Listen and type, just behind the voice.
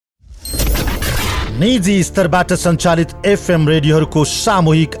निजी स्तरबाट सञ्चालित एफएम रेडियोहरूको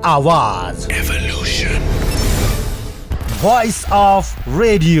सामूहिक आवाज एभोल्युसन भोइस अफ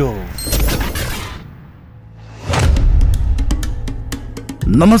रेडियो।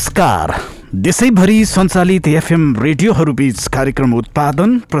 नमस्कार। देशैभरि सञ्चालित एफएम रेडियोहरूबीच कार्यक्रम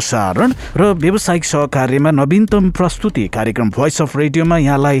उत्पादन, प्रसारण र व्यावसायिक सहकार्यमा नवीनतम प्रस्तुति कार्यक्रम भोइस अफ रेडियोमा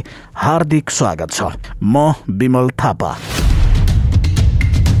यहाँलाई हार्दिक स्वागत छ। म विमल थापा।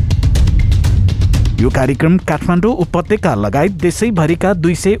 यो कार्यक्रम काठमाडौँ उपत्यका लगायत देशैभरिका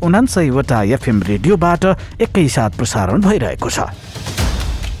 279 वटा एफएम रेडियोबाट एकैसाथ प्रसारण भइरहेको छ।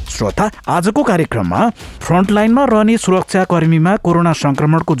 श्रोता, आजको कार्यक्रममा फ्रन्टलाइनमा रहने सुरक्षाकर्मीमा कोरोना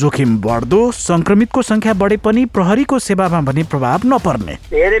संक्रमणको जोखिम बढ्दो, संक्रमितको संख्या बढे पनि प्रहरीको सेवामा भने प्रभाव नपर्ने।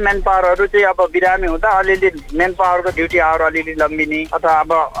 धेरै मेन पावरहरू चाहिँ अब बिरामी हुँदा अलिअलि मेन पावरको ड्युटी आवर अलिअलि लम्बिने अथवा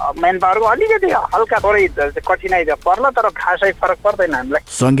अब मेन पावरको अलिकति हल्का थोरै कठिनाइ पर्ला, तर खासै फरक पर्दैन हामीलाई।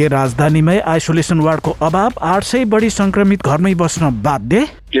 सँगै राजधानीमै आइसोलेसन वार्डको अभाव, 800 बढी संक्रमित घरमै बस्न बाध्य।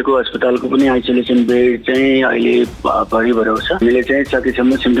 दिएको अस्पतालको पनि आइसोलेसन बेड चाहिँ अहिले भरि भराउ छ। हामीले चाहिँ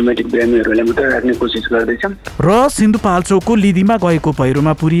सकेसम्म सिम्टोमेटिक बिरामीहरूलाई मात्रै राख्ने कोसिस गर्दैछौँ। र सिन्धुपाल्चोकको लिदीमा गएको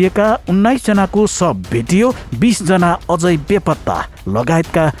पहिरोमा पुरिएका 19 जनाको शव भेटियो, 20 जना अझै बेपत्ता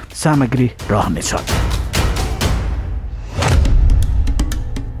लगायतका सामग्री रहनेछ।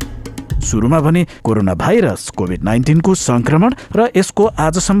 सुरुमा भने कोरोना भाइरस कोभिड-19 को संक्रमण र यसको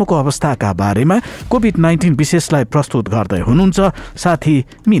आजसम्मको अवस्थाका बारेमा कोभिड-19 विशेषलाई प्रस्तुत गर्दै हुनुहुन्छ साथी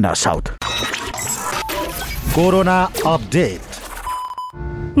मीना साउथ। Corona update.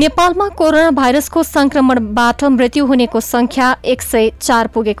 नेपालमा कोरोना भाइरसको संक्रमणबाट मृत्यु हुनेको संख्या 104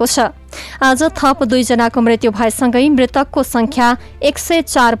 पुगेको छ। आज थप 2 जनाको मृत्यु भएसँगै मृतकको संख्या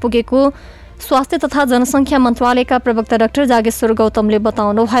 104 पुगेको स्वास्थ्य तथा जनसंख्या मन्त्रालयका प्रवक्ता डाक्टर जागेश्वर गौतमले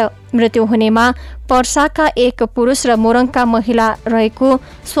बताउनुभयो। मृत्यु हुनेमा पर्साका 1 पुरुष र मोरङका महिला रहेको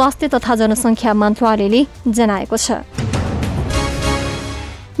स्वास्थ्य तथा जनसंख्या मन्त्रालयले जनाएको छ।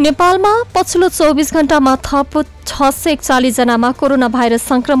 नेपालमा पछिल्लो 24 घण्टामा थप 641 जनामा कोरोना भाइरस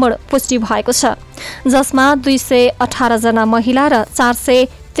संक्रमण पुष्टि भएको छ, जसमा 218 जना महिला र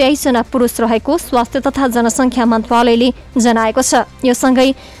 423 जना पुरुष रहेको स्वास्थ्य तथा जनसंख्या मन्त्रालयले जनाएको छ। यो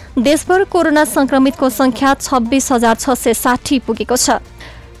सँगै देशभर कोरोना संक्रमितको संख्या 26,660 पुगेको छ।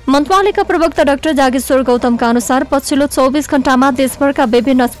 मन्त्रालयका प्रवक्ता डाक्टर जागेश्वर गौतमका अनुसार पछिल्लो 24 घण्टामा देशभरका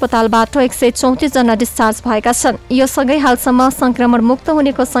विभिन्न अस्पतालबाट 134 जना डिस्चार्ज भएका छन्। यो सँगै हालसम्म संक्रमण मुक्त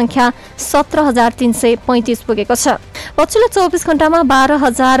हुनेको संख्या 17,335 पुगेको छ। पछिल्लो 24 घण्टामा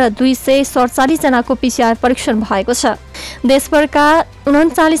 12,247 जनाको पीसीआर परीक्षण भएको छ। देशभरका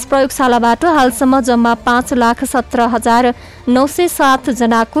 39 प्रयोगशालाबाट हालसम्म जम्मा 5,17,907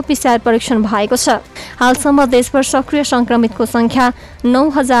 जनाको पीसीआर परीक्षण भएको छ। हालसम्म देशभर सक्रिय संक्रमितको संख्या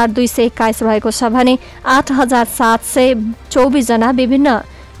 9,221 रहेको छ भने 8,724 जना विभिन्न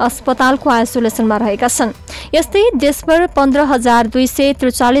अस्पतालको आइसोलेसनमा रहेका छन्। यस्तै देशभर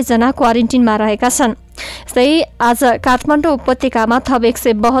 15,243 जना क्वारेन्टिनमा रहेका छन्। यस्तै आज काठमाडौँ उपत्यकामा थप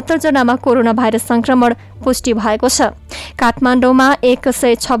 172 जनामा कोरोना भाइरस संक्रमण पुष्टि भएको छ। काठमाडौँमा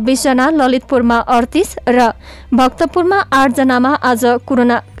 126 जना, ललितपुरमा 38 र भक्तपुरमा 8 जनामा आज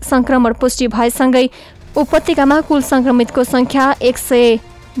कोरोना संक्रमण पुष्टि भएसँगै उपत्यकामा कुल संक्रमितको संख्या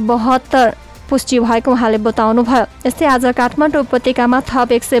 172 पुष्टि भएको उहाँले बताउनुभयो। यस्तै आज काठमाडौँ उपत्यकामा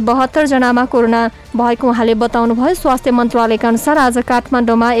थप 172 जनामा कोरोना भएको उहाँले बताउनुभयो। स्वास्थ्य मन्त्रालयका अनुसार आज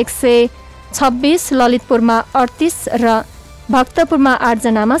काठमाडौँमा 126, ललितपुरमा 38 र भक्तपुरमा 8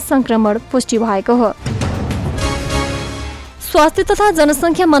 जनामा संक्रमण पुष्टि भएको हो। स्वास्थ्य तथा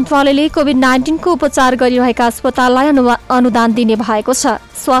जनसंख्या मन्त्रालयले कोभिड-19 को उपचार गरिरहेका अस्पताललाई अनुदान दिने भएको छ।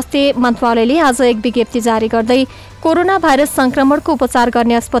 स्वास्थ्य मन्त्रालयले आज एक विज्ञप्ति जारी गर्दै कोरोना भाइरस संक्रमणको उपचार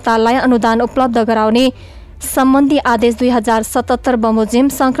गर्ने अस्पताललाई अनुदान उपलब्ध गराउने सम्बन्धी आदेश 2077 बमोजिम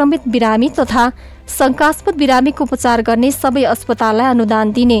संक्रमित बिरामी तथा शंकास्पद बिरामीको उपचार गर्ने सबै अस्पताललाई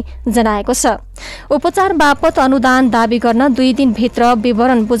अनुदान दिने जनाएको छ। उपचार बापत अनुदान दावी गर्न 2 दिनभित्र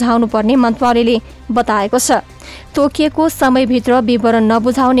विवरण बुझाउनुपर्ने मन्त्रालयले बताएको छ। तोकिएको समयभित्र विवरण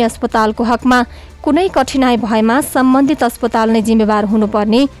नबुझाउने अस्पतालको हकमा कुनै कठिनाइ भएमा सम्बन्धित अस्पताल नै जिम्मेवार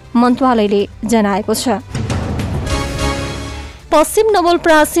हुनुपर्ने मन्त्रालयले जनाएको छ। पश्चिम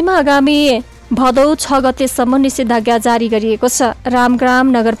नवलपरासीमा आगामी भदौ 6 गतेसम्म निषेधाज्ञा जारी गरिएको छ। रामग्राम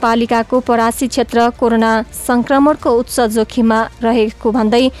नगरपालिकाको परासी क्षेत्र कोरोना संक्रमणको उच्च जोखिममा रहेको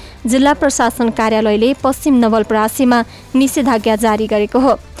भन्दै जिल्ला प्रशासन कार्यालयले पश्चिम नवलपरासीमा निषेधाज्ञा जारी गरेको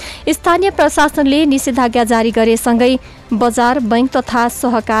हो। स्थानीय प्रशासनले निषेधाज्ञा जारी गरेसँगै बजार, बैंक तथा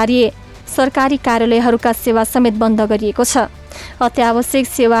सहकारी सरकारी कार्यालयहरूका सेवा समेत बन्द गरिएको छ। अत्यावश्यक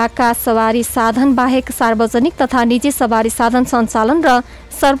सेवाका सवारी साधन बाहेक सार्वजनिक तथा निजी सवारी साधन सञ्चालन र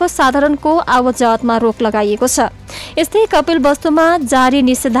सर्वसाधारणको आवतजावतमा रोक लगाइएको छ। यस्तै कपिलवस्तुमा जारी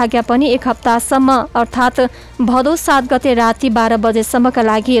निषेधाज्ञा पनि 1 हप्तासम्म अर्थात् भदौ 7 गते राति 12 बजेसम्मका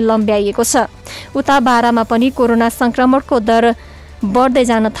लागि लम्ब्याइएको छ। उता बारामा पनि कोरोना संक्रमणको दर बढ्दै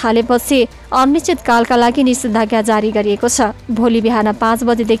जान थालेपछि अनिश्चितकालका लागि निषेधाज्ञा जारी गरिएको छ। भोलि बिहान 5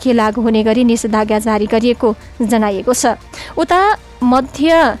 बजेदेखि लागू हुने गरी निषेधाज्ञा जारी गरिएको जनाइएको छ। उता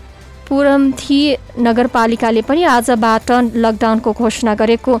मध्य पुरमथी नगरपालिकाले पनि आजबाट लकडाउनको घोषणा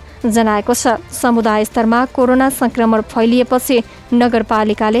गरेको जनाएको छ। समुदाय स्तरमा कोरोना संक्रमण फैलिएपछि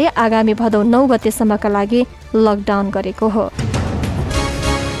नगरपालिकाले आगामी भदौ 9 गतेसम्मका लागि लकडाउन गरेको हो।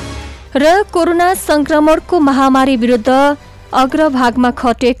 र कोरोना संक्रमणको महामारी विरुद्ध अग्रभागमा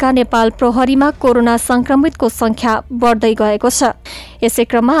खटिएका नेपाल प्रहरीमा कोरोना संक्रमितको संख्या बढ्दै गएको छ। यसै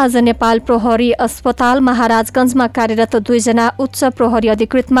क्रममा आज नेपाल प्रहरी अस्पताल महाराजगञ्जमा कार्यरत 2 जना उच्च प्रहरी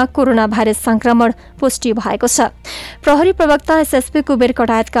अधिकृतमा कोरोना भाइरस संक्रमण पुष्टि भएको छ। प्रहरी प्रवक्ता एसएसपी कुबेर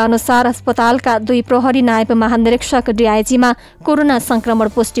कटायतका अनुसार अस्पतालका 2 प्रहरी नायब महानिरीक्षक डीआईजीमा कोरोना संक्रमण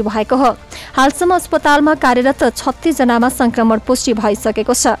पुष्टि भएको हो। हालसम्म अस्पतालमा कार्यरत 36 जनामा संक्रमण पुष्टि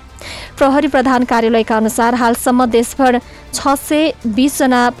भइसकेको छ। प्रहरी प्रधान कार्यालयका अनुसार हालसम्म देशभर 620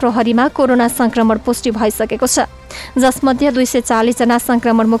 जना प्रहरीमा कोरोना संक्रमण पुष्टि भइसकेको छ, जसमध्ये 240 जना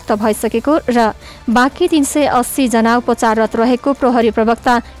संक्रमण मुक्त भइसकेको र बाँकी 380 जना उपचाररत रहेको प्रहरी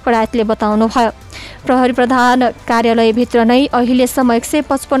प्रवक्ता कडायतले बताउनुभयो। प्रहरी प्रधान कार्यालयभित्र नै अहिलेसम्म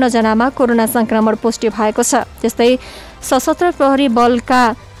 155 जनामा कोरोना संक्रमण पुष्टि भएको छ। त्यस्तै सशस्त्र प्रहरी बलका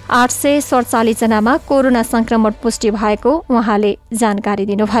 847 जनामा कोरोना संक्रमण पुष्टि भएको उहाँले जानकारी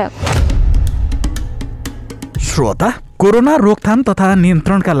दिनुभयो। श्रोता, कोरोना रोकथाम तथा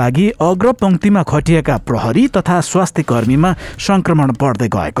नियन्त्रणका लागि अग्रपंक्तिमा खटिएका प्रहरी तथा स्वास्थ्य कर्मीमा संक्रमण बढ्दै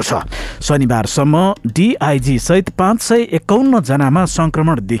गएको छ। शनिबारसम्म डीआईजी सहित 551 जनामा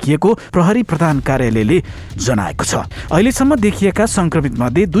संक्रमण देखिएको प्रहरी प्रधान कार्यालयले जनाएको छ। अहिलेसम्म देखिएका संक्रमित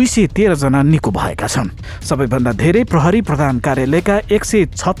मध्ये 213 जना निको भएका छन्। सबैभन्दा धेरै प्रहरी प्रधान कार्यालयका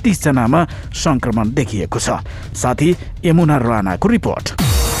 136 जनामा संक्रमण देखिएको छ। साथी यमुना राणाको रिपोर्ट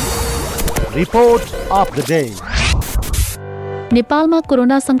अफ द डे। नेपालमा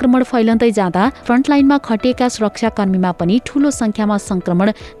कोरोना संक्रमण फैलँदै जाँदा फ्रन्टलाइनमा खटिएका सुरक्षाकर्मीमा पनि ठूलो संख्यामा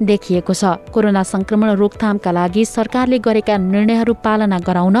संक्रमण देखिएको छ। कोरोना संक्रमण रोकथामका लागि सरकारले गरेका निर्णयहरू पालना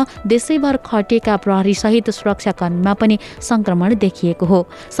गराउन देशैभर खटिएका प्रहरी सहित सुरक्षाकर्मीमा पनि संक्रमण देखिएको हो।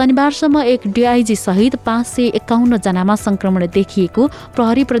 शनिबारसम्म एक डीआईजी सहित 551 जनामा संक्रमण देखिएको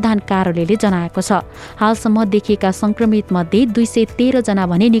प्रहरी प्रधान कार्यालयले जनाएको छ। हालसम्म देखिएका संक्रमित मध्ये 213 जना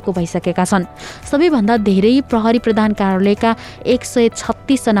भने निको भइसकेका छन्। सबैभन्दा धेरै प्रहरी प्रधान कार्यालयका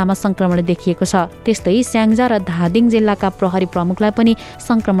 136 जनामा संक्रमण देखिएको छ। त्यस्तै स्याङ्जा र धादिङ जिल्लाका प्रहरी प्रमुखलाई पनि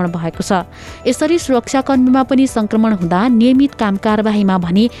संक्रमण भएको छ। यसरी सुरक्षाकर्मीमा पनि संक्रमण हुँदा नियमित काम कारबाहीमा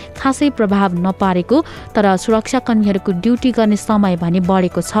भने खासै प्रभाव नपारेको, तर सुरक्षाकर्मीहरूको ड्युटी गर्ने समय भने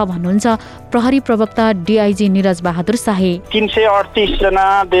बढेको छ भन्नुहुन्छ प्रहरी प्रवक्ता डीआईजी निरज बहादुर शाही। 338 जना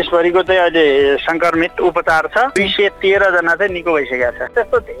देशभरिको चाहिँ अहिले संक्रमित उपचार छ। 213 जना चाहिँ निको भइसकेका छ।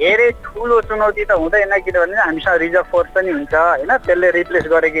 त्यस्तो धेरै ठुलो चुनौती त हुँदैन, किनभने हामीसँग रिजर्भ फोर्स पनि हुन्छ हैन, त्यसले रिप्लेस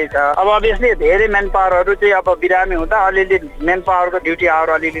गरेकै छ। अब अभियसली धेरै मेन पावरहरू चाहिँ अब बिरामी हुँदा अलिअलि मेन पावरको ड्युटी आवर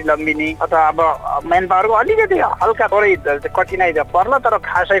अलिअलि लम्बिने अथवा अब मेन पावरको अलिकति हल्का थोरै कठिनाइ पर्ला, तर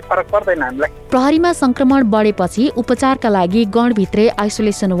खासै फरक पर्दैन हामीलाई। प्रहरीमा संक्रमण बढेपछि उपचारका लागि गणभित्रै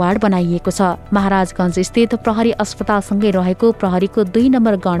आइसोलेसन वार्ड बनाइएको छ। महाराजगञ्ज स्थित प्रहरी अस्पतालसँगै रहेको प्रहरीको 2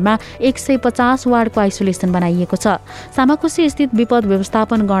 नम्बर गणमा 150 वार्डको आइसोलेसन बनाइएको छ। सामाकोशी स्थित विपद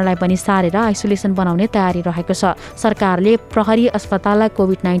व्यवस्थापन गणलाई पनि सारेर आइसोलेसन बनाउने तयारी रहेको छ। सरकारले प्रहरी अस्पताललाई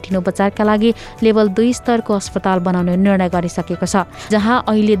कोभिड-19 उपचारका लागि लेभल 2 स्तरको अस्पताल बनाउने निर्णय गरिसकेको छ, जहाँ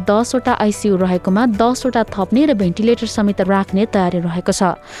अहिले 10 वटा आइसियु रहेकोमा 10 वटा थप्ने र भेन्टिलेटर समेत राख्ने तयारी रहेको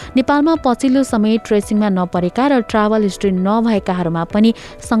छ। नेपालमा पछिल्लो समय ट्रेसिङमा नपरेका र ट्राभल हिस्ट्री नभएकाहरूमा पनि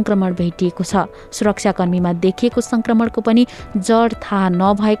संक्रमण भेटिएको छ। सुरक्षाकर्मीमा देखिएको संक्रमणको पनि जड थाहा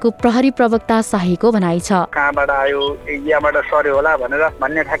नभएको प्रहरी प्रवक्ता शाहीको भनाइ छ। कहाँबाट आयो, यहाँबाट सर्यो होला भनेर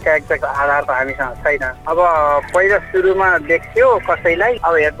भन्ने ठ्याक्कै एक्ज्याक्ट आधार त हामीसँग छैन। अब पहिला सुरुमा देख्थ्यो कसैलाई,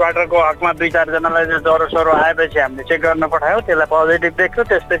 अब हेडक्वार्टरको हकमा 2-4 जनालाई ज्वरो सरो आएपछि हामीले चेक गर्न पठायौँ, त्यसलाई पोजिटिभ देख्थ्यो।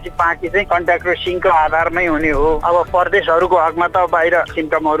 त्यसपछि बाँकी चाहिँ कन्ट्याक्ट ट्रेसिङको आधारमै हुने हो। अब परदेशहरूको हकमा त बाहिर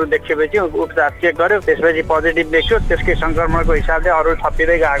सिम्टमहरू देखेपछि उपचार चेक गर्यो, त्यसपछि पोजिटिभ देख्यो, त्यसकै संक्रमणको हिसाबले अरू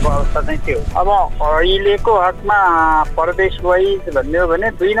थपिँदै गएको अवस्था चाहिँ थियो। अब अहिलेको हकमा परदेश वाइज भन्ने हो भने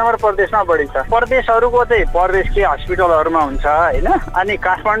 2 नम्बर प्रदेशमा बढी छ। परदेशहरूको चाहिँ परदेशकै हस्पिटलहरूमा हुन्छ हैन। अनि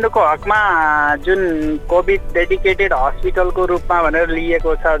काठमाडौँको हकमा जुन कोभिड डेडिकेटेड हस्पिटल हस्पिटलको रूपमा भनेर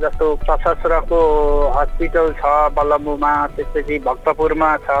लिएको छ। जस्तो सशस्त्रको हस्पिटल छ बल्लम्बुमा, त्यसपछि भक्तपुरमा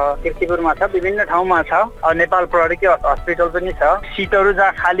छ, कीर्तिपुरमा छ, विभिन्न ठाउँमा छ। नेपाल प्रहरीको हस्पिटल पनि छ। सिटहरू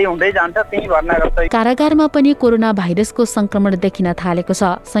जहाँ खाली हुँदै जान्छ त्यही भर्ना गर्छ। कारागारमा पनि कोरोना भाइरसको संक्रमण देखिन थालेको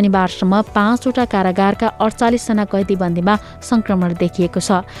छ। शनिबारसम्म 5वटा कारागारका 48 जना कैदीबन्दीमा संक्रमण देखिएको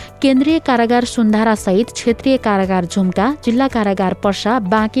छ। केन्द्रीय कारागार सुन्धारा सहित क्षेत्रीय कारागार झुम्का, जिल्ला कारागार पर्सा,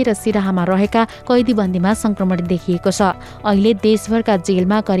 बाँके र सिराहामा रहेका कैदीबन्दीमा संक्रमण देखिएको छ। अहिले देशभरका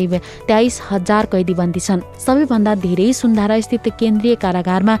जेलमा करिब 23,000 कैदीबन्दी छन्। सबैभन्दा धेरै सुन्धारा स्थित केन्द्रीय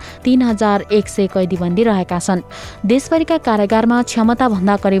कारागारमा 3,100 कैदीबन्दी रहेका छन्। देशभरिका कारागारमा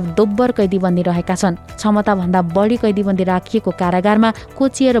क्षमताभन्दा करिब दोब्बर कैदीबन्दी रहेका छन्। क्षमताभन्दा बढी कैदीबन्दी राखिएको कारागारमा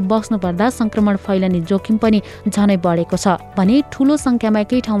कोचिएर बस्नुपर्दा संक्रमण फैलने जोखिम पनि झनै बढेको छ भने ठूलो संख्यामा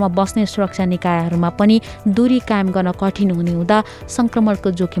एकै ठाउँमा बस्ने सुरक्षा निकायहरूमा पनि दूरी कायम गर्न कठिन हुने हुँदा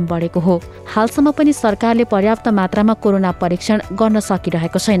संक्रमणको जोखिम बढेको हो। हालसम्म पनि सरकारले पर्याप्त मात्रामा कोरोना परीक्षण गर्न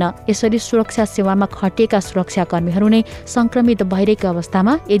सकिरहेको छैन। यसरी सुरक्षा सेवामा खटिएका सुरक्षाकर्मीहरू नै संक्रमित भइरहेको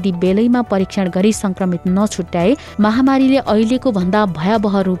अवस्थामा यदि बेलैमा परीक्षण गरी संक्रमित नछुट्याए महामारीले अहिलेको भन्दा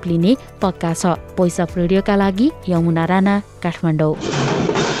भयावह रूप लिने पक्का छ। भोइस अफ रेडियोका लागि यमुना राणा, काठमाडौँ।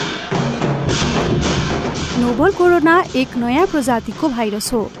 नोभल कोरोना एक नयाँ प्रजातिको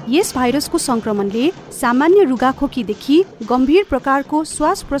भाइरस हो। यस भाइरसको संक्रमणले सामान्य रुगाखोकीदेखि गम्भीर प्रकारको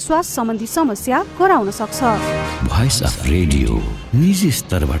श्वास प्रश्वास सम्बन्धी समस्या गराउन सक्छ। भोइस अफ रेडियो निजी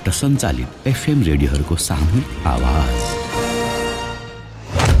स्तरबाट सञ्चालित एफएम रेडियोहरूको सामूहिक आवाज।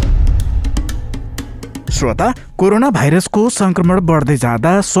 श्रोता, कोरोना भाइरसको संक्रमण बढ्दै जाँदा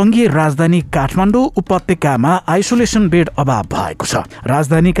संघीय राजधानी काठमाडौँ उपत्यकामा आइसोलेसन बेड अभाव भएको छ।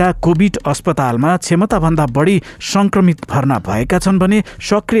 राजधानीका कोभिड अस्पतालमा क्षमताभन्दा बढी संक्रमित भर्ना भएका छन् भने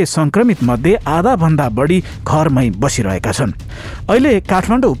सक्रिय संक्रमित मध्ये आधा भन्दा बढी घरमै बसिरहेका छन्। अहिले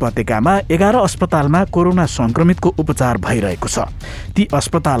काठमाडौँ उपत्यकामा 11 अस्पतालमा कोरोना संक्रमितको उपचार भइरहेको छ। ती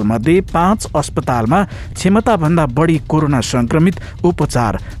अस्पताल मध्ये 5 अस्पतालमा क्षमताभन्दा बढी कोरोना संक्रमित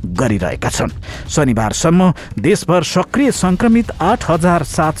उपचार गरिरहेका छन्। शनिबारसम्म देशभर सक्रिय संक्रमित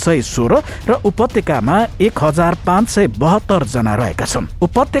 8,716 र उपत्यकामा 1,572 जना रहेका छन्।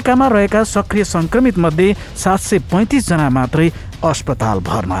 उपत्यकामा रहेका सक्रिय संक्रमित मध्ये 735 जना मात्रै अस्पताल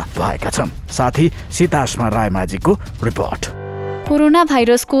भर्ना भएका छन्। साथै सीतास्मा रायमाझीको रिपोर्ट। कोरोना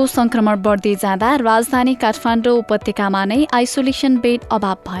भाइरसको संक्रमण बढ्दै जाँदा राजधानी काठमाडौँ उपत्यकामा नै आइसोलेसन बेड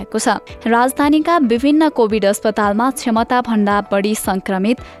अभाव भएको छ। राजधानीका विभिन्न कोभिड अस्पतालमा क्षमताभन्दा बढी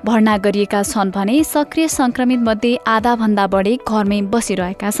संक्रमित भर्ना गरिएका छन् भने सक्रिय संक्रमित मध्ये आधा भन्दा बढी घरमै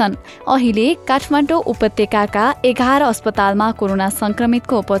बसिरहेका छन्। अहिले काठमाडौँ उपत्यकाका 11 अस्पतालमा कोरोना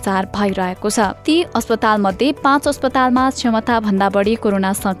संक्रमितको उपचार भइरहेको छ। ती अस्पताल मध्ये 5 अस्पतालमा क्षमताभन्दा बढी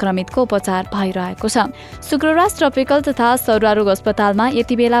कोरोना संक्रमितको उपचार भइरहेको छ। शुक्रराज ट्रपिकल तथा सौरारोग अस्पतालमा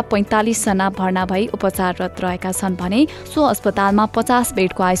यति बेला 45 जना भर्ना भई उपचाररत रहेका छन् भने सो अस्पतालमा 50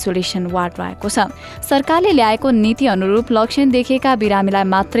 बेडको आइसोलेसन वार्ड रहेको छ। सरकारले ल्याएको नीति अनुरूप लक्षण देखेका बिरामीलाई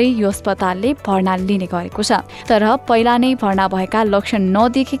मात्रै यो अस्पतालले भर्ना लिने गरेको छ। तर पहिला नै भर्ना भएका लक्षण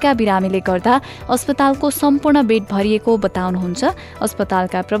नदेखेका बिरामीले गर्दा अस्पतालको सम्पूर्ण बेड भरिएको बताउनुहुन्छ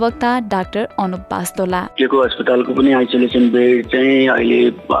अस्पतालका प्रवक्ता डाक्टर अनुप बास्तोला। अस्पतालको पनि आइसोलेसन बेड चाहिँ अहिले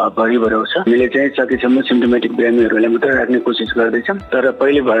भरि भराउ छ। हामीले चाहिँ सकेसम्म सिम्टोमेटिक बिरामीहरूलाई मात्रै राख्ने कोसिस गर्दैछौँ। तर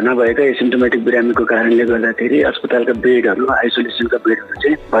पहिले भर्ना भएका एसिम्टोमेटिक बिरामीको कारणले गर्दाखेरि अस्पतालका बेडहरू आइसोलेसनका बेडहरू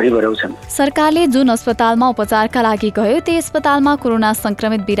चाहिँ भरि भराउ छन्। सरकारले जुन अस्पतालमा उपचारका लागि गयो त्यो अस्पतालमा कोरोना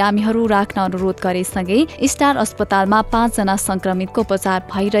संक्रमित बिरामीहरू राख्न अनुरोध गरेसँगै स्टार अस्पतालमा 5 जना संक्रमितको उपचार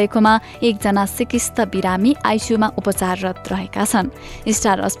भइरहेकोमा 1 जना सिकिस्त बिरामी आइसियुमा उपचाररत रहेका छन्।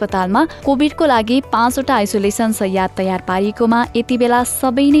 स्टार अस्पतालमा कोभिडको लागि 5 वटा आइसोलेसन शय्या तयार पारिएकोमा यति बेला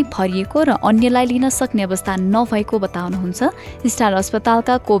सबै नै भरिएको र अन्यलाई लिन सक्ने अवस्था नभएको बताउनुहुन्छ स्टार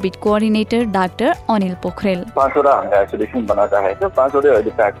अस्पतालका covid coordinator doctor Anil Pokharel. 5 वटा हामीले आइसोलेसन बनाएर राखेको छ। 5 वटै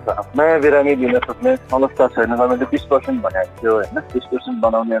अहिले प्याक छ। नयाँ बिरामी दिन सक्ने अवस्था छैन। हामीले 20% भनेको थियो हैन, 20%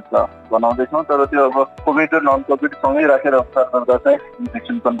 बनाउँदैछौँ। तर त्यो अब कोभिड र नन कोभिड सँगै राखेर उपचार गर्दा चाहिँ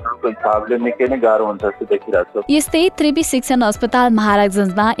इन्फेक्सन कन्ट्रोलको हिसाबले निकै नै गाह्रो हुन्छ जस्तो देखिरहेको छ। यस्तै त्रिवी शिक्षण अस्पताल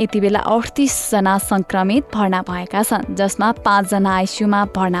महाराजगञ्जमा यति बेला 38 जना संक्रमित भर्ना भएका छन्, जसमा 5 जना आइसियुमा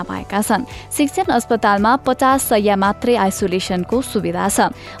भर्ना भएका छन्। शिक्षण अस्पतालमा 50 शय्या मात्रै आइसोलेसनको सुविधा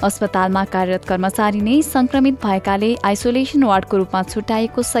छ। अस्पतालमा कार्यरत कर्मचारी नै संक्रमित भएकाले आइसोलेसन वार्डको रूपमा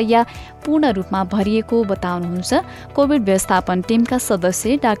छुट्याएको शय्या पूर्ण रूपमा भरिएको बताउनुहुन्छ कोभिड व्यवस्थापन टिमका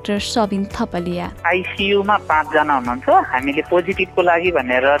सदस्य डाक्टर सबिन थपलिया। आइसियुमा 5 जना हुनुहुन्छ। हामीले पोजिटिभको लागि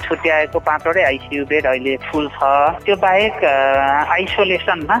भनेर छुट्याएको 5 वटै आइसियु बेड अहिले फुल छ। त्यो बाहेक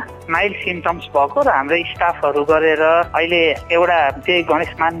आइसोलेसनमा माइल्ड सिम्पटम्स भएको र हाम्रो स्टाफहरू गरेर अहिले एउटा त्यही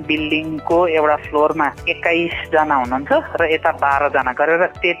गणेशमान बिल्डिङको एउटा फ्लोरमा 21 जना हुनुहुन्छ र यता 12 जना गरेर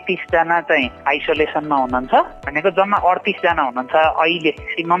 33 जना चाहिँ आइसोलेसनमा हुनुहुन्छ भनेको जम्मा 38 जना हुनुहुन्छ अहिले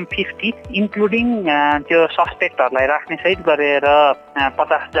म्याक्सिमम 50 इन्क्लुडिङ त्यो सस्पेक्टहरूलाई राख्ने सहित गरेर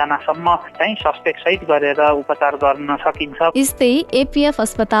 50 जनासम्म चाहिँ सस्पेक्ट सहित गरेर उपचार गर्न सकिन्छ। यस्तै एपीएफ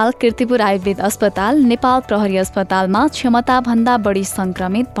अस्पताल, कीर्तिपुर आयुर्वेद अस्पताल, नेपाल प्रहरी अस्पतालमा क्षमता भन्दा बढी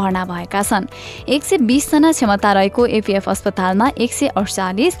संक्रमित भर्ना भएका छन्। 120 जना क्षमता रहेको एपीएफ अस्पतालमा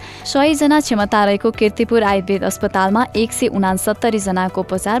 148, 100 जना क्षमता रहेको कीर्तिपुर आयुर्वेद अस्पतालमा 169 जनाको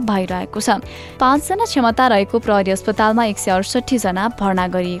उपचार भइरहेको छ। 5 जना क्षमता रहेको प्रहरी अस्पतालमा 168 जना भर्ना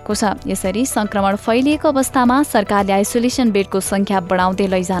गरिएको छ। यसरी संक्रमण फैलिएको अवस्थामा सरकारले आइसोलेसन बेडको संख्या बढाउँदै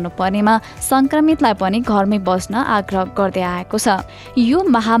लैजानु पर्नेमा संक्रमितलाई पनि घरमै बस्न आग्रह गर्दै आएको छ। यो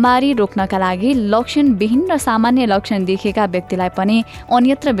महामारी रोक्नका लागि लक्षणविहीन र सामान्य लक्षण देखेका व्यक्तिलाई पनि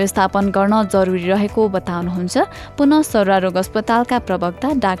अन्यत्र व्यवस्थापन गर्न जरुरी रहेको बताउनुहुन्छ पुनः सरुवा रोग अस्पतालका प्रवक्ता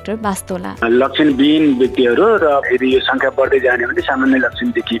डाक्टर बास्तोला। लक्षणविहीन व्यक्तिहरू र फेरि यो संख्या बढ्दै जाने भने सामान्य लक्षण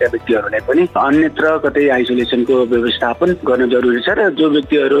देखिएका व्यक्तिहरूलाई पनि अन्यत्र कतै आइसोलेसनको व्यवस्थापन गर्न जरुरी छ र जो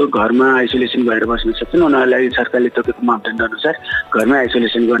व्यक्तिहरू घरमा आइसोलेसन भएर बस्न सक्छन् उनीहरूलाई सरकारले तोकेको मापदण्ड अनुसार घरमा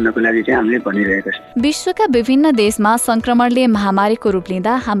आइसोलेसन गर्नको लागि चाहिँ हामीले भनिरहेका छौँ। विश्वका विभिन्न देशमा संक्रमणले महामारीको रूप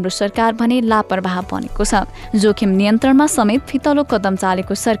लिँदा हाम्रो सरकार भने लापरवाह बनेको छ। जोखिम नियन्त्रणमा समेत फितलो कदम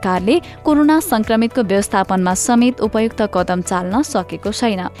चालेको सरकारले कोरोना संक्रमितको व्यवस्थापनमा समेत उपयुक्त कदम चाल्न सकेको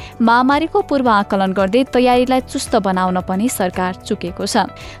छैन। महामारीको पूर्व आकलन गर्दै तयारीलाई चुस्त बनाउन पनि सरकार चुकेको छ।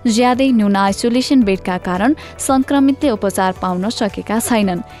 ज्यादै न्यून आइसोलेसन बेडका कारण संक्रमितले उपचार पाउन सकेका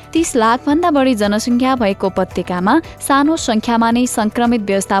छैनन्। 30 लाख भन्दा बढी जनसङ्ख्या भएको उपत्यकामा सानो संख्यामा नै संक्रमित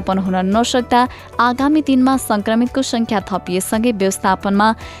व्यवस्थापन हुन नसक्दा आगामी दिनमा संक्रमितको संख्या थपिएसँगै व्यवस्थापनमा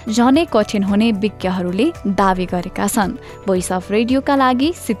झनै कठिन हुने विज्ञहरूले दावी गरेका छन्। भोइस अफ रेडियोका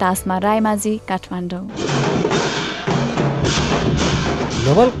लागि सितास्मा रायमाझी, काठमाडौँ।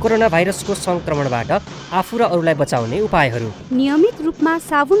 नोभल कोरोना भाइरसको संक्रमणबाट आफू र अरूलाई बचाउने उपायहरू। नियमित रूपमा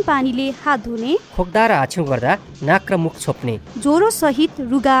साबुन पानीले हात धुने, खोक्दा र आछ्यौं गर्दा नाक र मुख छोप्ने, ज्वरो सहित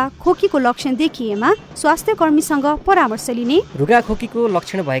रुगा खोकीको लक्षण देखिएमा स्वास्थ्य कर्मीसँग परामर्श लिने, रुगा खोकीको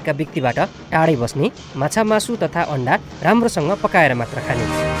लक्षण भएका व्यक्तिबाट टाढै बस्ने, माछा मासु तथा अन्डा राम्रोसँग पकाएर मात्र खाने।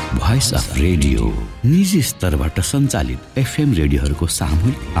 भोइस अफ रेडियो निजी स्तरबाट सञ्चालित एफएम रेडियोहरूको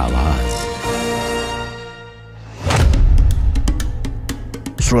सामूहिक आवाज।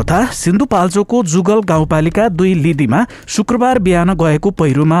 श्रोता, सिन्धुपाल्चोकको जुगल गाउँपालिका 2 लिदीमा शुक्रबार बिहान गएको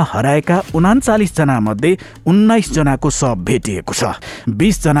पहिरोमा हराएका 39 जना मध्ये 19 जनाको शव भेटिएको छ।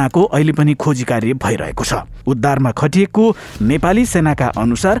 20 जनाको अहिले पनि खोजी कार्य भइरहेको छ। उद्धारमा खटिएको नेपाली सेनाका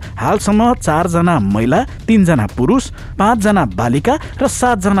अनुसार हालसम्म 4 जना महिला, 3 जना पुरुष, 5 जना बालिका र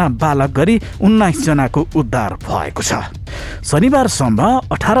 7 जना बालक गरी 19 जनाको उद्धार भएको छ। शनिबारसम्म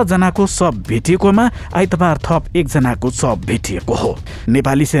 18 जनाको शव भेटिएकोमा आइतबार थप 1 जनाको शव भेटिएको हो।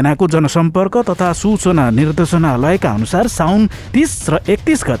 नेपाली सेनाको जनसम्पर्क तथा सूचना निर्देशनालयका अनुसार साउन 30 र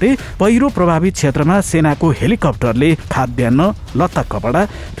 31 गते पहिरो प्रभावित क्षेत्रमा सेनाको हेलिकप्टरले खाद्यान्न, लत्ता कपडा,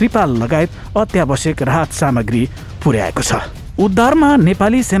 त्रिपाल लगायत अत्यावश्यक राहत सामग्री पुर्याएको छ। उद्धारमा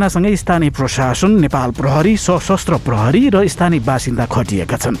नेपाली सेनासँगै स्थानीय प्रशासन, नेपाल प्रहरी, सशस्त्र प्रहरी र स्थानीय बासिन्दा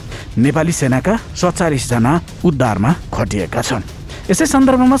खटिएका छन्। नेपाली सेनाका 47 जना उद्धारमा खटिएका छन्। यसै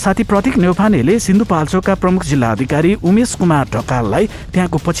सन्दर्भमा साथी प्रतीक न्यौपानेले सिन्धुपाल्चोकका प्रमुख जिल्ला अधिकारी उमेश कुमार ढकाललाई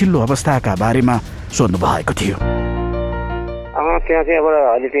त्यहाँको पछिल्लो अवस्थाका बारेमा सोध्नु भएको थियो। त्यहाँ चाहिँ अब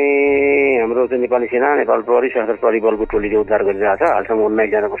अहिले चाहिँ हाम्रो चाहिँ नेपाली सेना, नेपाल प्रहरी, सशस्त्र प्रहरी बलको टोलीले उद्धार गरिरहेको छ। हालसम्म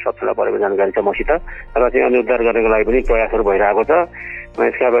 19 जनाको शव फेला परेको जानकारी छ मसित र चाहिँ अनि उद्धार गर्नको लागि पनि प्रयासहरू भइरहेको छ।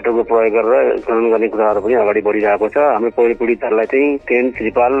 एक्सकाभेटरको प्रयोग गरेर खनन गर्ने कुराहरू पनि अगाडि बढिरहेको छ। हाम्रो पहिलो पीडितहरूलाई चाहिँ टेन्ट,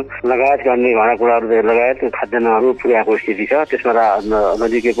 त्रिपाल लगायत अन्य भाँडाकुँडाहरू लगायत खाद्यान्नहरू पुर्याएको स्थिति छ। त्यसमा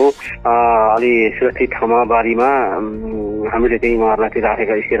नजिकैको अलि सुरक्षित ठाउँमा बारीमा हामीले चाहिँ उहाँहरूलाई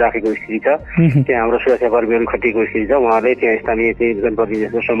चाहिँ राखेको स्थिति छ। त्यहाँ हाम्रो सुरक्षाकर्मीहरू खटिएको स्थिति छ। उहाँहरूले त्यहाँ स्थानीय चाहिँ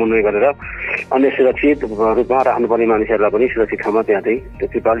जनप्रतिनिधिको समन्वय गरेर अन्य सुरक्षित रूपमा राख्नुपर्ने मानिसहरूलाई पनि सुरक्षित ठाउँमा त्यहाँ चाहिँ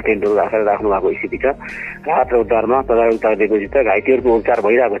त्रिपाल, टेन्टहरू राखेर राख्नु भएको स्थिति छ। राहत र उद्धारमा प्रभावित दिएको छ। घाइतेहरूको उपचार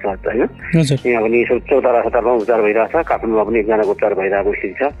भइरहेको छ होइन। यहाँ पनि चौतारा अस्पतालमा उपचार भइरहेको छ। काठमाडौँमा पनि 1 जनाको उपचार भइरहेको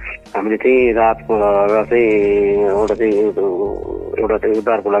स्थिति छ। हामीले चाहिँ राहत र चाहिँ एउटा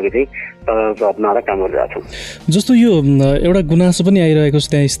उद्धारको लागि चाहिँ अपनाएर काम गरिरहेको छौँ। जस्तो यो एउटा गुनासो पनि आइरहेको छ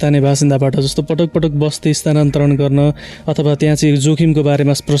त्यहाँ स्थानीय बासिन्दाबाट, जस्तो पटक पटक बस्ती स्थानान्तरण गर्न अथवा त्यहाँ चाहिँ जोखिमको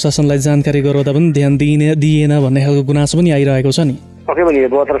बारेमा प्रशासनलाई जानकारी गराउँदा पनि ध्यान दिएन भन्ने खालको गुनासो पनि आइरहेको छ नि। पक्कै पनि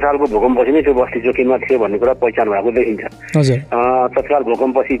 72 सालको भूकम्पपछि नै त्यो बस्ती जोखिममा थियो भन्ने कुरा पहिचान भएको देखिन्छ। तत्काल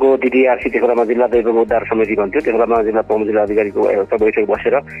भूकम्पपछिको DDRC त्यसबेलामा जिल्ला दैव उद्धार समिति भन्थ्यो, त्यसबेलामा जिल्ला प्रमुख जिल्ला अधिकारीको एउटा बैठक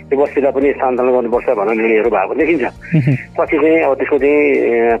बसेर त्यो बस्तीलाई पनि स्थानान्तरण गर्नुपर्छ भन्ने निर्णयहरू भएको देखिन्छ। पछि चाहिँ अब त्यसको चाहिँ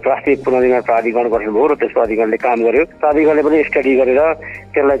प्राथमिक पुनर्निर्माण प्राधिकरण गठन भयो र त्यस प्राधिकरणले काम गर्यो। प्राधिकरणले पनि स्टडी गरेर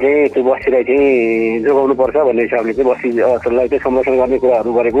त्यसलाई चाहिँ त्यो बस्तीलाई चाहिँ जोगाउनु पर्छ भन्ने हिसाबले चाहिँ बस्तीलाई चाहिँ संरक्षण गर्ने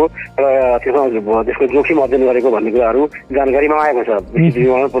कुराहरू गरेको र त्यसको जोखिम अध्ययन गरेको भन्ने कुराहरू जानकारीमा आएको छ।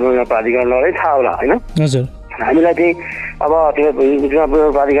 पुनर्निर्माण प्राधिकरणलाई थाहा होला होइन। हामीलाई चाहिँ अब त्यो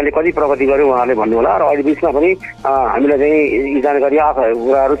प्राधिकरणले कति प्रगति गर्यो उहाँले भन्नु होला र अहिले बिचमा पनि हामीलाई चाहिँ यी जानकारी आएको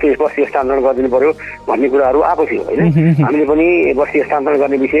कुराहरू त्यो बस्ती हस्तान्तरण गरिदिनु पर्यो भन्ने कुराहरू आएको थियो होइन। हामीले पनि बस्ती हस्तान्तरण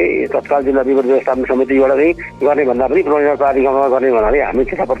गर्ने विषय तत्काल जिल्ला विपद व्यवस्थापन समितिबाट चाहिँ गर्ने भन्दा पनि पुनर्निर्माण प्राधिकरणमा गर्ने भन्नाले हामी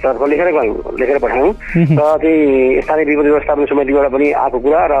चिठा पत्रको लेखेर पठायौँ र चाहिँ स्थानीय विपद व्यवस्थापन समितिबाट पनि आएको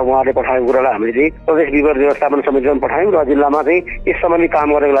कुरा र उहाँले पठाएको कुरालाई हामीले चाहिँ प्रदेश विपद व्यवस्थापन समितिमा पठायौँ र जिल्लामा चाहिँ यस सम्बन्धी काम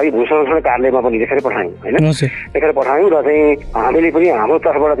गर्नको लागि भू संरक्षण कार्यालयमा पनि लेखेर पठायौँ होइन। लेखेर पठायौँ र चाहिँ हामीले पनि हाम्रो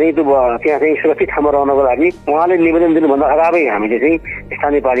तर्फबाट चाहिँ त्यो त्यहाँ चाहिँ सुरक्षित ठाउँमा रहनको लागि उहाँले निवेदन दिनुभन्दा अगावै हामीले चाहिँ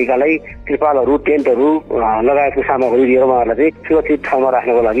स्थानीय पालिकालाई त्रिपालहरू टेन्टहरू लगायतको सामग्री दिएर उहाँहरूलाई चाहिँ सुरक्षित ठाउँमा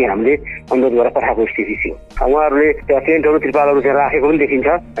राख्नको लागि हामीले अनुरोध गरेर पठाएको स्थिति थियो। उहाँहरूले त्यहाँ टेन्टहरू त्रिपालहरू त्यहाँ राखेको पनि देखिन्छ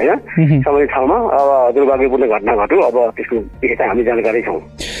होइन सम्बन्धित ठाउँमा। अब दुर्भाग्यपूर्ण घटना घट्यो, अब त्यसको विषय चाहिँ हामी जानकारी छौँ।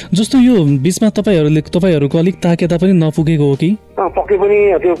 जस्तो यो बिचमा तपाईँहरूको अलिक ताकेता पनि नपुगेको हो कि? पक्कै पनि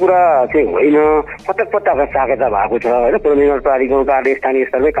त्यो कुरा चाहिँ होइन, पटक पटक ताकेता भएको छ होइन। पुनर्निर्माण प्राधिकरण कार्यालय स्थानीय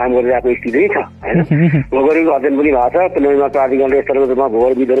स्तरमै काम गरिरहेको स्थिति छ होइन। भूगर्भको अध्ययन पनि भएको छ, पुनर्निर्माण प्राधिकरणले स्तरको रूपमा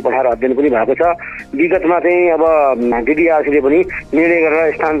भूगर्भविदहरू पठाएर अध्ययन पनि भएको छ। विगतमा चाहिँ अब DDRCले पनि निर्णय गरेर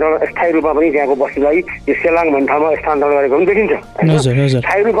स्थायी रूपमा पनि त्यहाँको बस्तीलाई यो सेलाङ भन्ने ठाउँमा स्थानान्तरण गरेको पनि देखिन्छ।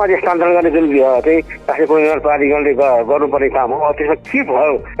 स्थायी रूपमा स्थानान्तरण गर्ने जुन चाहिँ राष्ट्रिय पुनर्निर्माण प्राधिकरणले गर्नुपर्ने काम हो, त्यसमा के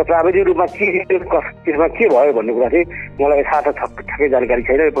भयो प्राविधिक रूपमा त्यसमा के भयो भन्ने कुरा चाहिँ मलाई यथार्थ ठ्याक्कै जानकारी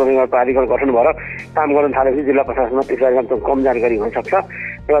छैन। पुनर्निर्माण प्राधिकरण गठन भएर काम गर्न थालेपछि जिल्ला प्रशासनमा त्यसलाई कम जानकारी हुनसक्छ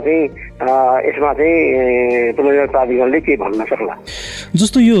र चाहिँ यसमा चाहिँ पुनर्निर्माण प्राधिकरणले के भन्न सक्ला।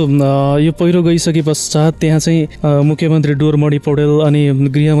 जस्तो यो पहिरो गइसके पश्चात त्यहाँ चाहिँ मुख्यमन्त्री डोरमणि पौडेल अनि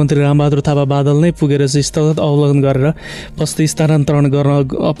गृहमन्त्री रामबहादुर थापा बादल नै पुगेर चाहिँ स्थल अवलोकन गरेर बस्ती स्थानान्तरण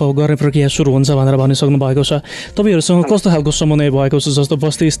गर्ने प्रक्रिया सुरु हुन्छ भनेर भनिसक्नु भएको छ। तपाईँहरूसँग कस्तो खालको समन्वय भएको छ जस्तो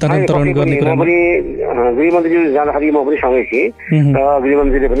बस्ती स्थानान्तरण गर्ने कुरा? गृहमन्त्रीज्यू जाँदाखेरि म पनि सँगै थिएँ र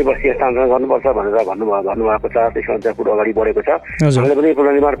गृहमन्त्रीले पनि बस्ती हस्तान्तरण गर्नुपर्छ भनेर भन्नुभएको छ। त्यसमा चाहिँ कुरो अगाडि बढेको छ। हामीले पनि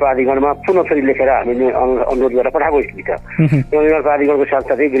पुनर्निर्माण प्राधिकरणमा पुनः फेरि लेखेर हामीले अनुरोध गरेर पठाएको स्थिति छ। पुनर्निर्माण प्राधिकरणको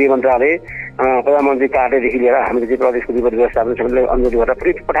साथसाथै गृह मन्त्रालय प्रधानमन्त्री कार्यालयदेखि लिएर हामीले चाहिँ प्रदेशको विपद व्यवस्थापन समितिलाई अनुरोध गरेर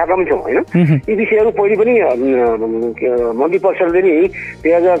फेरि पठाएका पनि छौँ होइन। यी विषयहरू पहिले पनि मन्त्री परिषदले नि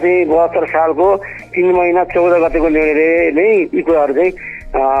 2072 सालको 3 महिना 14 गतेको निर्णयले नै यी कुराहरू चाहिँ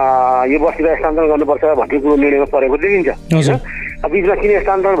यो बस्तीलाई हस्तान्तरण गर्नुपर्छ भन्ने कुरो निर्णयमा परेको देखिन्छ। बिचमा किन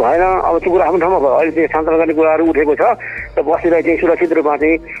हस्तान्तरण भएन अब त्यो कुरा आफ्नो ठाउँमा भयो। अहिले चाहिँ हस्तान्तरण गर्ने कुराहरू उठेको छ र बस्तीलाई चाहिँ सुरक्षित रूपमा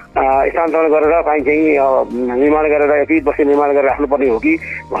चाहिँ स्थानान्तरण गरेर कहीँ चाहिँ निर्माण गरेर यति बस्ती निर्माण गरेर राख्नुपर्ने हो कि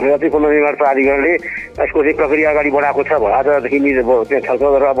भनेर चाहिँ पुनर्निर्माण प्राधिकरणले यसको चाहिँ प्रक्रिया अगाडि बढाएको छ, आजदेखि त्यहाँ छलफल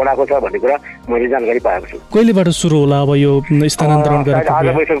गरेर बढाएको छ भन्ने कुरा मैले जानकारी पाएको छु। कहिलेबाट सुरु होला अब यो स्थानान्तरण गर्ने? आज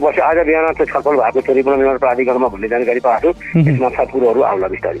बैठक बस्यो, आज बिहान चाहिँ छलफल भएको छ पुनर्निर्माण प्राधिकरणमा भन्ने जानकारी पाएको छु। यसमा थप कुरोहरू आउला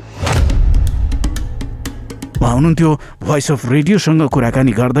बिस्तारै। उहाँ हुनुहुन्थ्यो भोइस अफ रेडियोसँग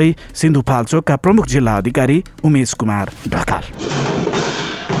कुराकानी गर्दै सिन्धुपाल्चोकका प्रमुख जिल्ला अधिकारी उमेश कुमार ढकाल।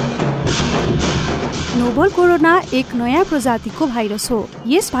 नोभल कोरोना एक नयाँ प्रजातिको भाइरस हो।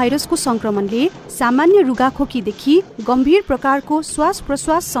 यस भाइरसको संक्रमणले सामान्य रुगाखोकीदेखि गम्भीर प्रकारको श्वास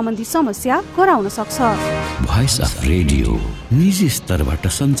प्रश्वास सम्बन्धी समस्या गराउन सक्छ। भोइस अफ रेडियो निजी स्तरबाट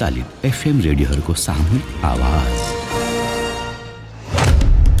सञ्चालित FM रेडियोहरूको सामूहिक आवाज।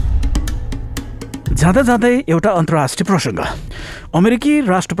 जाँदा जाँदै एउटा अन्तर्राष्ट्रिय प्रसङ्ग। अमेरिकी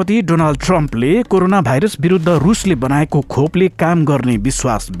राष्ट्रपति डोनाल्ड ट्रम्पले कोरोना भाइरस विरुद्ध रुसले बनाएको खोपले काम गर्ने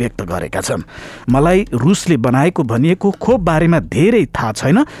विश्वास व्यक्त गरेका छन्। मलाई रुसले बनाएको भनिएको खोप बारेमा धेरै थाहा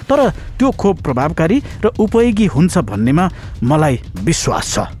छैन, तर त्यो खोप प्रभावकारी र उपयोगी हुन्छ भन्नेमा मलाई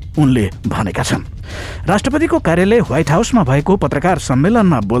विश्वास छ, उनले भनेका छन्। राष्ट्रपतिको कार्यालय व्हाइट हाउसमा भएको पत्रकार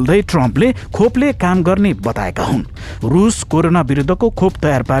सम्मेलनमा बोल्दै ट्रम्पले खोपले काम गर्ने बताएका हुन्। रुस कोरोना विरुद्धको खोप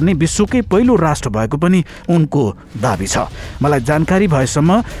तयार पार्ने विश्वकै पहिलो राष्ट्र भएको पनि उनको दाबी छ। मलाई जानकारी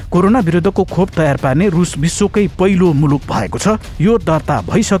भएसम्म कोरोना विरुद्धको खोप तयार पार्ने रुस विश्वकै पहिलो मुलुक भएको छ। यो दर्ता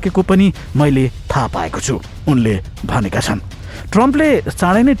भइसकेको पनि मैले थाहा पाएको छु, उनले भनेका छन्। ट्रम्पले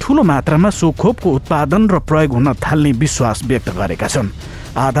चाँडै नै ठूलो मात्रामा सो खोपको उत्पादन र प्रयोग हुन थाल्ने विश्वास व्यक्त गरेका छन्।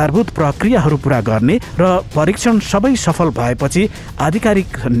 आधारभूत प्रक्रियाहरू पूरा गर्ने र परीक्षण सबै सफल भएपछि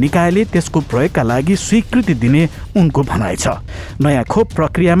आधिकारिक निकायले त्यसको प्रयोगका लागि स्वीकृति दिने उनको भनाइ छ। नयाँ खोप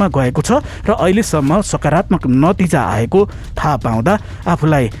प्रक्रियामा गएको छ र अहिलेसम्म सकारात्मक नतिजा आएको थाहा पाउँदा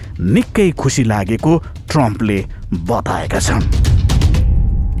आफूलाई निकै खुसी लागेको ट्रम्पले बताएका छन्।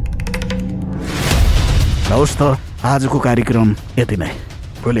 हवस् त आजको कार्यक्रम यति नै।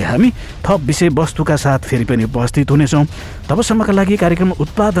 भोलि हामी थप विषयवस्तुका साथ फेरि पनि उपस्थित हुनेछौँ। तबसम्मका लागि कार्यक्रम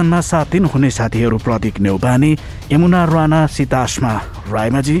उत्पादनमा साथ दिनुहुने साथीहरू प्रतीक नेउपाने, यमुना राणा, सीतास्मा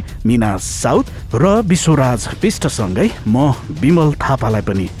रायमाझी, मिना साउथ र विश्वराज पिष्टसँगै म विमल थापालाई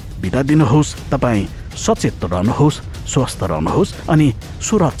पनि बिदा दिनुहोस्। तपाईँ सचेत रहनुहोस्, स्वस्थ रहनुहोस् अनि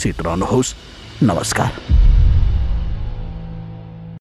सुरक्षित रहनुहोस्। नमस्कार।